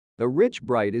A rich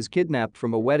bride is kidnapped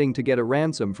from a wedding to get a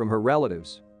ransom from her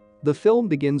relatives. The film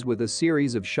begins with a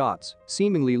series of shots,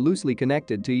 seemingly loosely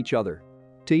connected to each other.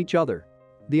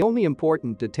 The only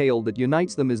important detail that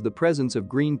unites them is the presence of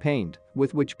green paint,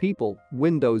 with which people,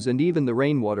 windows and even the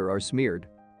rainwater are smeared.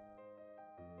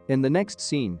 In the next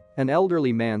scene, an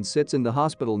elderly man sits in the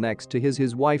hospital next to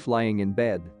his wife lying in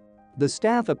bed. The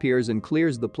staff appears and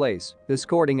clears the place,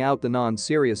 escorting out the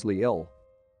non-seriously ill.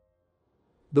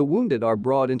 The wounded are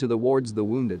brought into the wards.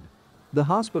 The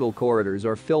hospital corridors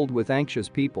are filled with anxious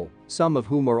people, some of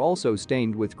whom are also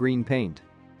stained with green paint.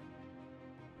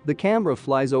 The camera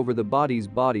flies over the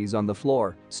bodies on the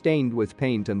floor, stained with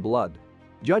paint and blood.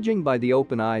 Judging by the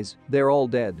open eyes, they're all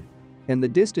dead. In the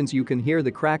distance you can hear the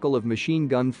crackle of machine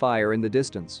gun fire in the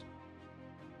distance.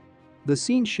 The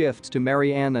scene shifts to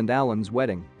Mary Ann and Alan's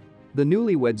wedding. The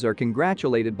newlyweds are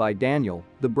congratulated by Daniel,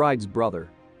 the bride's brother.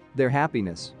 Their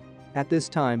happiness. At this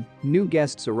time, new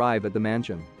guests arrive at the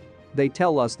mansion. They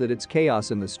tell us that it's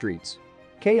chaos in the streets.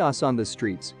 Chaos on the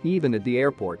streets, even at the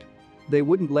airport. They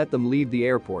wouldn't let them leave the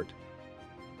airport.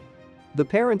 The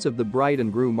parents of the bride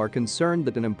and groom are concerned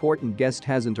that an important guest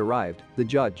hasn't arrived, the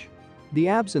judge. The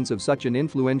absence of such an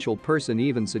influential person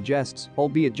even suggests,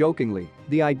 albeit jokingly,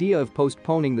 the idea of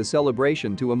postponing the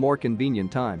celebration to a more convenient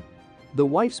time. The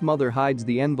wife's mother hides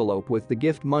the envelope with the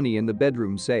gift money in the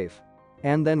bedroom safe.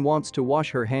 And then wants to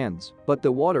wash her hands, but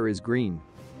the water is green.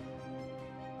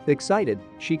 Excited,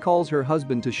 she calls her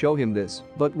husband to show him this,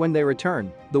 but when they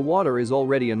return, the water is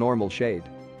already a normal shade.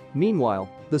 Meanwhile,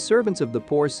 the servants of the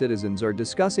poor citizens are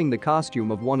discussing the costume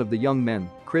of one of the young men,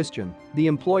 Christian. The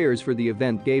employers for the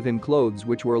event gave him clothes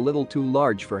which were a little too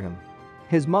large for him.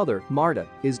 His mother, Marta,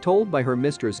 is told by her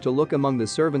mistress to look among the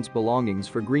servants' belongings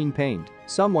for green paint.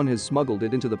 Someone has smuggled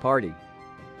it into the party.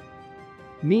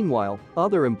 Meanwhile,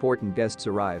 other important guests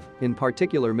arrive, in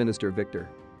particular Minister Victor.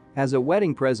 As a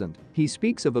wedding present, he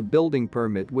speaks of a building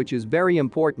permit which is very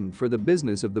important for the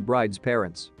business of the bride's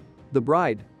parents. The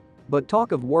bride. But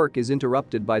talk of work is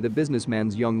interrupted by the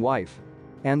businessman's young wife.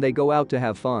 And they go out to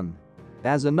have fun.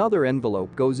 As another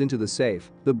envelope goes into the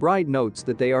safe, the bride notes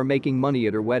that they are making money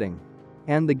at her wedding.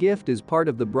 And the gift is part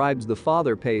of the bribes the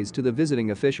father pays to the visiting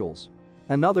officials.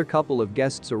 Another couple of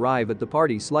guests arrive at the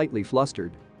party slightly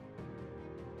flustered.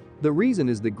 The reason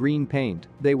is the green paint.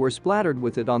 They were splattered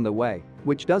with it on the way,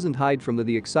 which doesn't hide from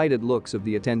the excited looks of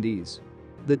the attendees.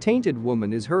 The tainted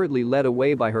woman is hurriedly led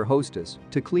away by her hostess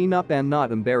to clean up and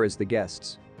not embarrass the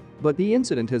guests. But the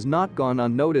incident has not gone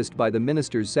unnoticed by the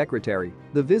minister's secretary.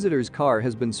 The visitor's car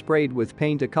has been sprayed with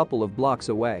paint a couple of blocks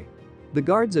away. The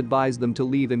guards advise them to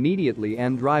leave immediately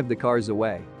and drive the cars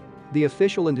away. The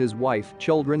official and his wife,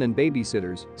 children and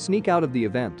babysitters sneak out of the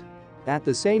event. At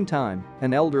the same time,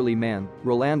 an elderly man,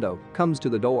 Rolando, comes to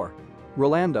the door.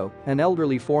 Rolando, an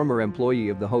elderly former employee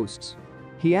of the hosts.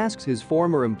 He asks his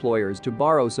former employers to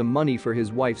borrow some money for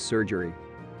his wife's surgery.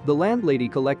 The landlady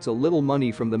collects a little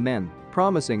money from the men,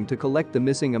 promising to collect the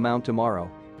missing amount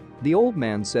tomorrow. The old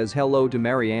man says hello to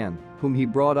Mary Ann, whom he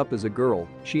brought up as a girl.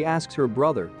 She asks her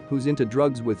brother, who's into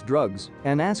drugs,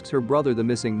 and asks her brother the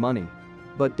missing money.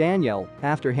 But Danielle,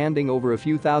 after handing over a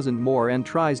few thousand more and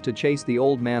tries to chase the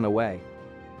old man away.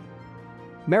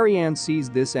 Mary Ann sees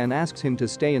this and asks him to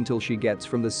stay until she gets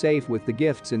from the safe with the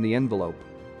gifts in the envelope.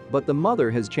 But the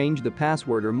mother has changed the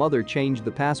password, or mother changed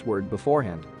the password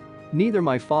beforehand. Neither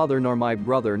my father nor my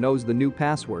brother knows the new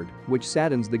password, which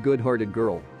saddens the good-hearted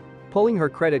girl. Pulling her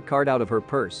credit card out of her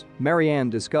purse, Mary Ann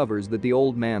discovers that the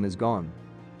old man is gone.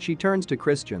 She turns to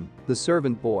Christian, the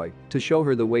servant boy, to show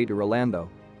her the way to Rolando.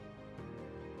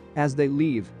 As they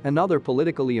leave, another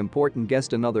politically important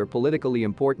guest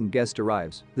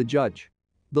arrives, the judge.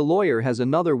 The lawyer has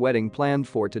another wedding planned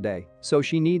for today, so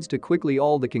she needs to quickly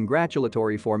all the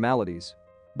congratulatory formalities.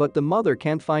 But the mother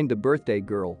can't find the birthday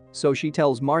girl, so she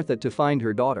tells Martha to find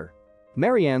her daughter.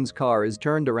 Mary Ann's car is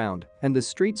turned around, and the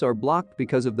streets are blocked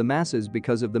because of the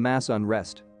mass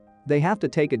unrest. They have to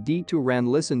take a detour and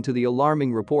listen to the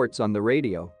alarming reports on the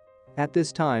radio. At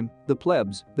this time, the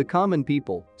plebs, the common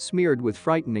people, smeared with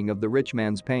frightening of the rich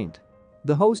man's paint.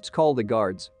 The hosts call the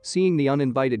guards, seeing the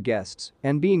uninvited guests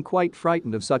and being quite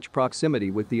frightened of such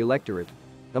proximity with the electorate.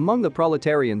 Among the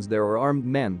proletarians there are armed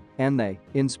men, and they,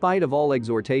 in spite of all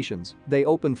exhortations, they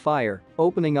open fire,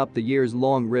 opening up the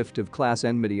years-long rift of class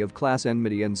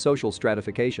enmity and social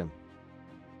stratification.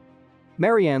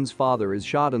 Mary Ann's father is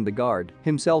shot and the guard,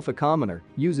 himself a commoner,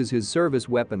 uses his service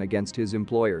weapon against his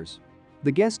employers.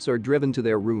 The guests are driven to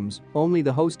their rooms, only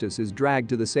the hostess is dragged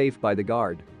to the safe by the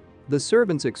guard. The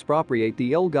servants expropriate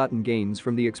the ill-gotten gains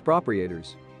from the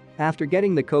expropriators. After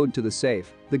getting the code to the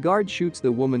safe, the guard shoots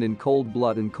the woman in cold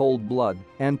blood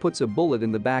and puts a bullet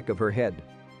in the back of her head.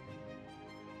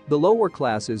 The lower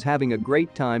class is having a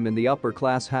great time in the upper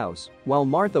class house, while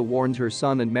Martha warns her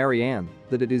son and Marianne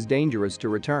that it is dangerous to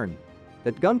return.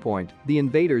 At gunpoint, the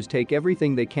invaders take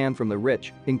everything they can from the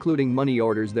rich, including money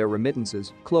orders, their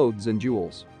remittances, clothes and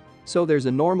jewels. So there's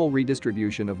a normal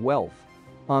redistribution of wealth.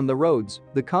 On the roads,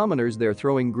 the commoners they're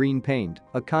throwing green paint,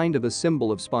 a kind of a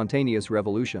symbol of spontaneous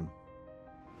revolution.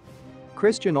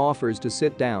 Christian offers to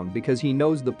sit down because he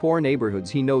knows the poor neighborhoods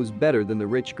he knows better than the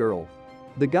rich girl.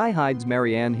 The guy hides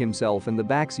Marianne himself in the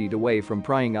backseat away from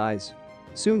prying eyes.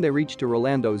 Soon they reach to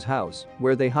Rolando's house,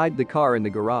 where they hide the car in the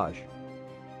garage.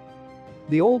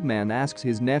 The old man asks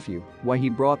his nephew why he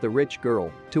brought the rich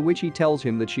girl, to which he tells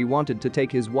him that she wanted to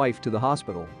take his wife to the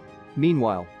hospital.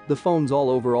 Meanwhile, the phones all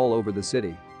over the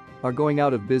city are going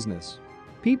out of business.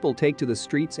 People take to the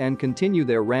streets and continue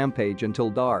their rampage until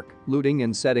dark, looting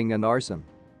and setting and arson.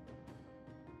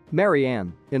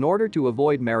 Marianne, in order to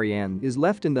avoid Marianne, is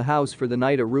left in the house for the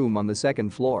night, a room on the second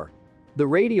floor. The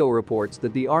radio reports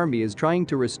that the army is trying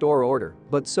to restore order,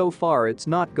 but so far it's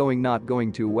not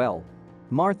going too well.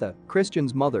 Martha,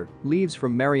 Christian's mother, leaves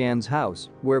from Marianne's house,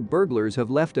 where burglars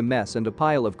have left a mess and a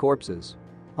pile of corpses.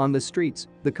 On the streets,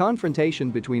 the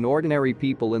confrontation between ordinary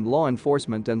people and law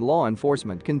enforcement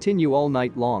continue all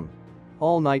night long.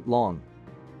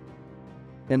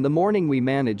 In the morning we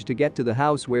manage to get to the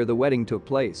house where the wedding took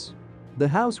place. The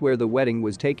house where the wedding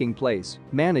was taking place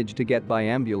managed to get by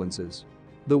ambulances.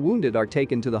 The wounded are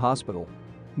taken to the hospital.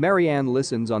 Marianne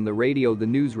listens on the radio the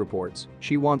news reports,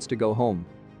 she wants to go home.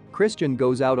 Christian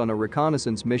goes out on a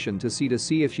reconnaissance mission to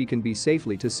see if she can be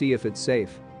safely, to see if it's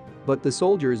safe. But the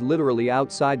soldiers literally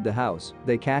outside the house,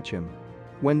 they catch him.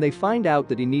 When they find out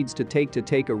that he needs to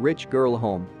take a rich girl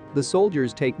home, the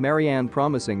soldiers take Marianne,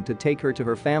 promising to take her to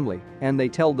her family, and they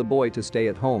tell the boy to stay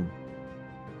at home.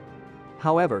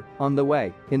 However, on the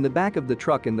way, in the back of a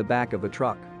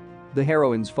truck, the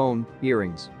heroine's phone,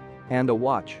 earrings, and a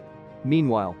watch.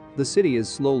 Meanwhile, the city is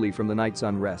slowly from the night's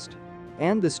unrest.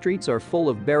 And the streets are full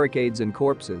of barricades and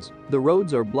corpses, the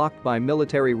roads are blocked by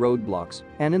military roadblocks,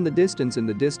 and in the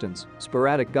distance,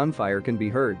 sporadic gunfire can be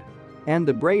heard. And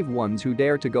the brave ones who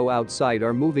dare to go outside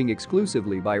are moving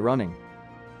exclusively by running.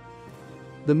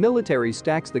 The military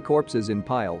stacks the corpses in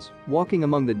piles, walking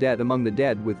among the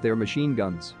dead with their machine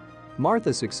guns.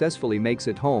 Martha successfully makes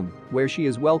it home, where she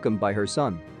is welcomed by her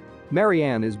son.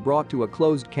 Marianne is brought to a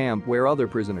closed camp where other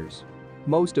prisoners,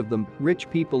 most of them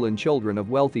rich people and children of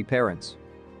wealthy parents.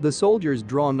 The soldiers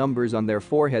draw numbers on their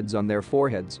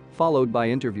foreheads, followed by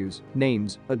interviews,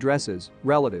 names, addresses,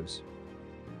 relatives.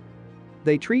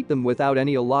 They treat them without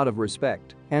a lot of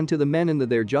respect, and to the men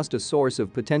they're just a source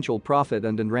of potential profit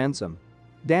and ransom.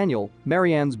 Daniel,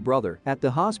 Marianne's brother, at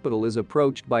the hospital is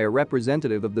approached by a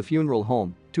representative of the funeral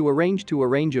home to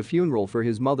arrange a funeral for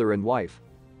his mother and wife.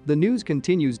 The news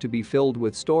continues to be filled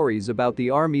with stories about the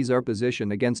army's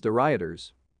opposition against the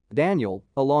rioters. Daniel,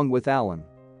 along with Alan,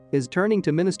 is turning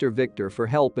to Minister Victor for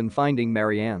help in finding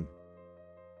Marianne.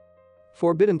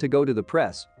 Forbidden to go to the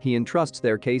press, he entrusts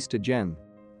their case to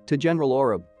General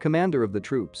Orab, commander of the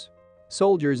troops.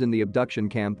 Soldiers in the abduction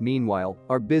camp, meanwhile,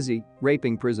 are busy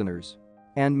raping prisoners.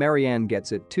 And Marianne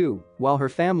gets it too, while her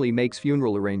family makes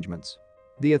funeral arrangements.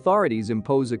 The authorities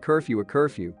impose a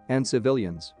curfew, and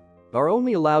civilians are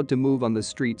only allowed to move on the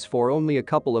streets for only a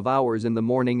couple of hours in the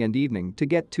morning and evening to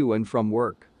get to and from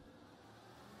work.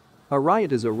 A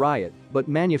riot is a riot, but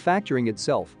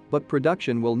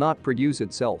production will not produce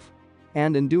itself.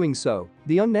 And in doing so,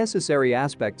 the unnecessary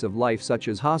aspects of life, such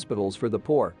as hospitals for the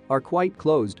poor, are quite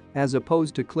closed, as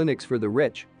opposed to clinics for the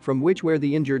rich, from which were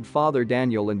the injured father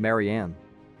Daniel and Marianne.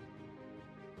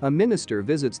 A minister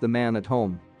visits the man at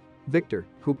home, Victor,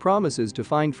 who promises to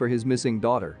find for his missing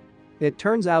daughter. It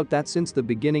turns out that since the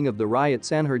beginning of the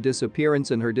riots and her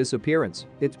disappearance,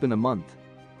 it's been a month.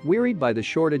 Wearied by the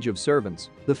shortage of servants,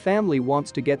 the family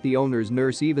wants to get the owner's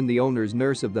nurse, even the owner's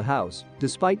nurse of the house,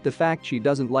 despite the fact she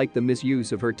doesn't like the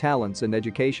misuse of her talents and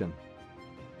education.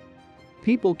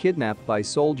 People kidnapped by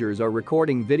soldiers are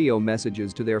recording video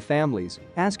messages to their families,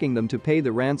 asking them to pay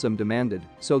the ransom demanded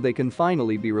so they can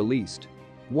finally be released.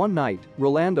 One night,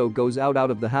 Rolando goes out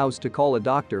of the house to call a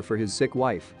doctor for his sick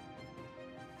wife.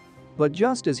 But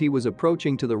just as he was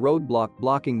approaching to the roadblock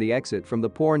blocking the exit from the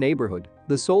poor neighborhood,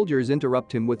 the soldiers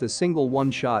interrupt him with a single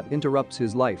one-shot interrupts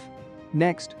his life.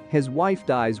 Next, his wife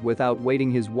dies without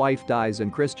waiting.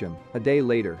 And Christian, a day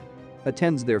later,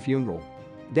 attends their funeral.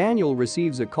 Daniel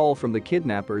receives a call from the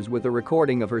kidnappers with a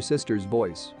recording of her sister's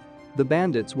voice. The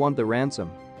bandits want the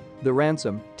ransom. The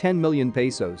ransom, 10 million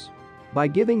pesos. By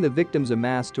giving the victims a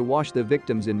mass to wash the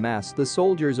victims in mass, the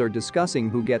soldiers are discussing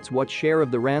who gets what share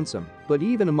of the ransom, but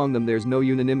even among them there's no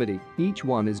unanimity, each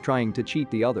one is trying to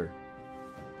cheat the other.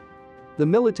 The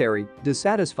military,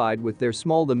 dissatisfied with their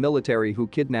small the military who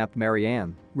kidnapped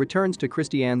Marianne, returns to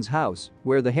Christiane's house,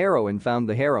 where the heroine found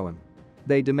the heroine.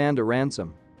 They demand a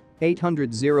ransom.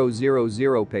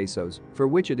 800,000 pesos, for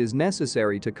which it is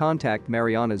necessary to contact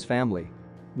Mariana's family.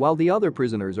 While the other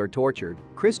prisoners are tortured,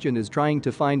 Christian is trying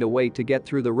to find a way to get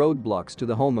through the roadblocks to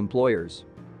the home employers.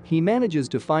 He manages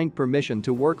to find permission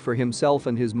to work for himself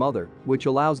and his mother, which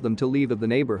allows them to leave of the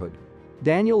neighborhood.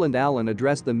 Daniel and Alan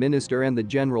address the minister and the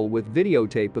general with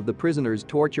videotape of the prisoners'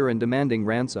 torture and demanding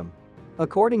ransom.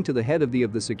 According to the head of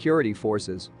the security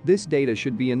forces, this data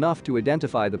should be enough to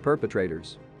identify the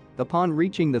perpetrators. Upon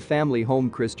reaching the family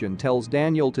home, Christian tells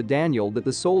Daniel that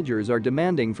the soldiers are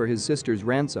demanding for his sister's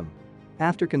ransom.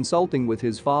 After consulting with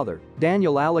his father,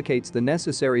 Daniel allocates the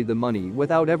necessary money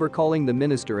without ever calling the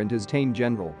minister and his tame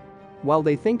general. While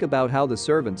they think about how the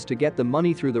servants to get the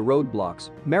money through the roadblocks,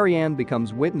 Marianne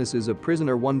becomes witnesses of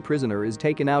prisoner. One prisoner is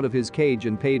taken out of his cage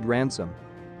and paid ransom.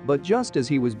 But just as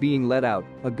he was being let out,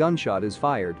 a gunshot is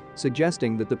fired,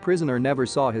 suggesting that the prisoner never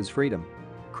saw his freedom.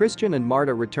 Christian and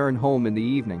Marta return home in the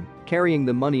evening, carrying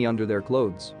the money under their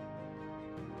clothes.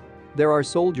 There are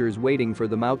soldiers waiting for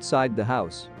them outside the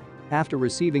house. After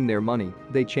receiving their money,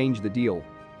 they change the deal.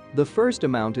 The first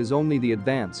amount is only the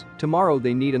advance. Tomorrow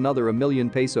they need another 1 million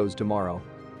pesos tomorrow.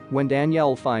 When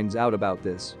Daniel finds out about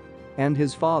this and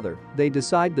his father, they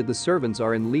decide that the servants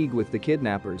are in league with the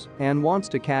kidnappers and wants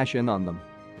to cash in on them.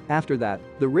 After that,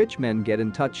 the rich men get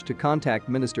in touch to contact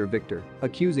Minister Victor,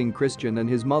 accusing Christian and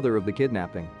his mother of the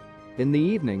kidnapping. In the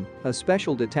evening, a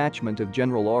special detachment of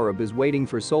General Orab is waiting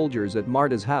for soldiers at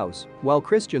Marta's house, while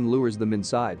Christian lures them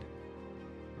inside.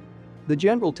 The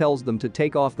general tells them to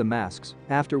take off the masks,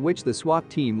 after which the SWAT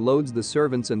team loads the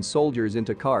servants and soldiers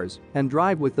into cars and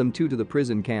drive with them to the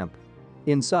prison camp.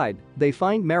 Inside, they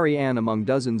find Marianne among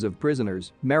dozens of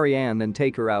prisoners, Marianne, and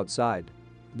take her outside.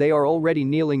 They are already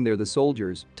kneeling there, the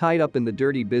soldiers, tied up in the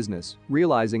dirty business,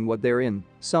 realizing what they're in,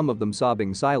 some of them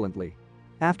sobbing silently.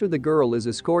 After the girl is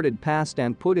escorted past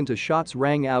and put into, shots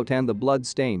rang out and the blood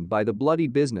stained by the bloody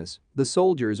business, the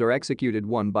soldiers are executed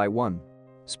one by one.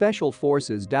 Special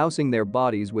forces dousing their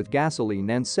bodies with gasoline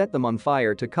and set them on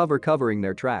fire to covering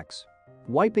their tracks.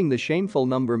 Wiping the shameful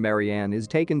number, Marianne is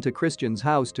taken to Christian's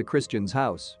house.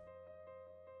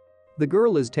 The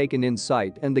girl is taken in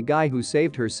sight and the guy who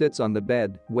saved her sits on the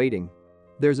bed, waiting.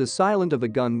 There's a silent of a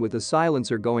gun with a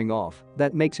silencer going off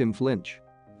that makes him flinch.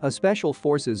 A special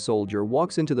forces soldier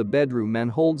walks into the bedroom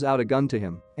and holds out a gun to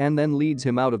him and then leads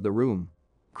him out of the room.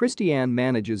 Christiane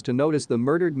manages to notice the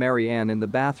murdered Marianne in the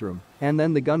bathroom, and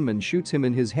then the gunman shoots him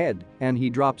in his head and he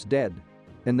drops dead.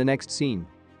 In the next scene,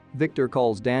 Victor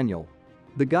calls Daniel.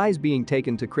 The guy's being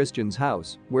taken to Christian's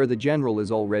house, where the general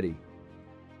is already.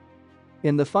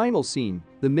 In the final scene,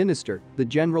 the minister, the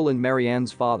general, and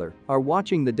Marianne's father are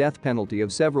watching the death penalty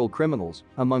of several criminals,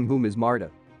 among whom is Marta,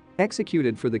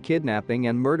 executed for the kidnapping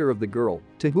and murder of the girl,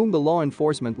 to whom the law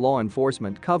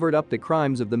enforcement covered up the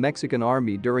crimes of the Mexican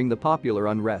army during the popular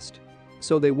unrest.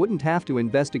 So they wouldn't have to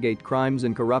investigate crimes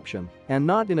and corruption and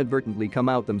not inadvertently come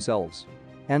out themselves.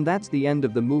 And that's the end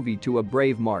of the movie To a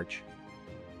Brave March.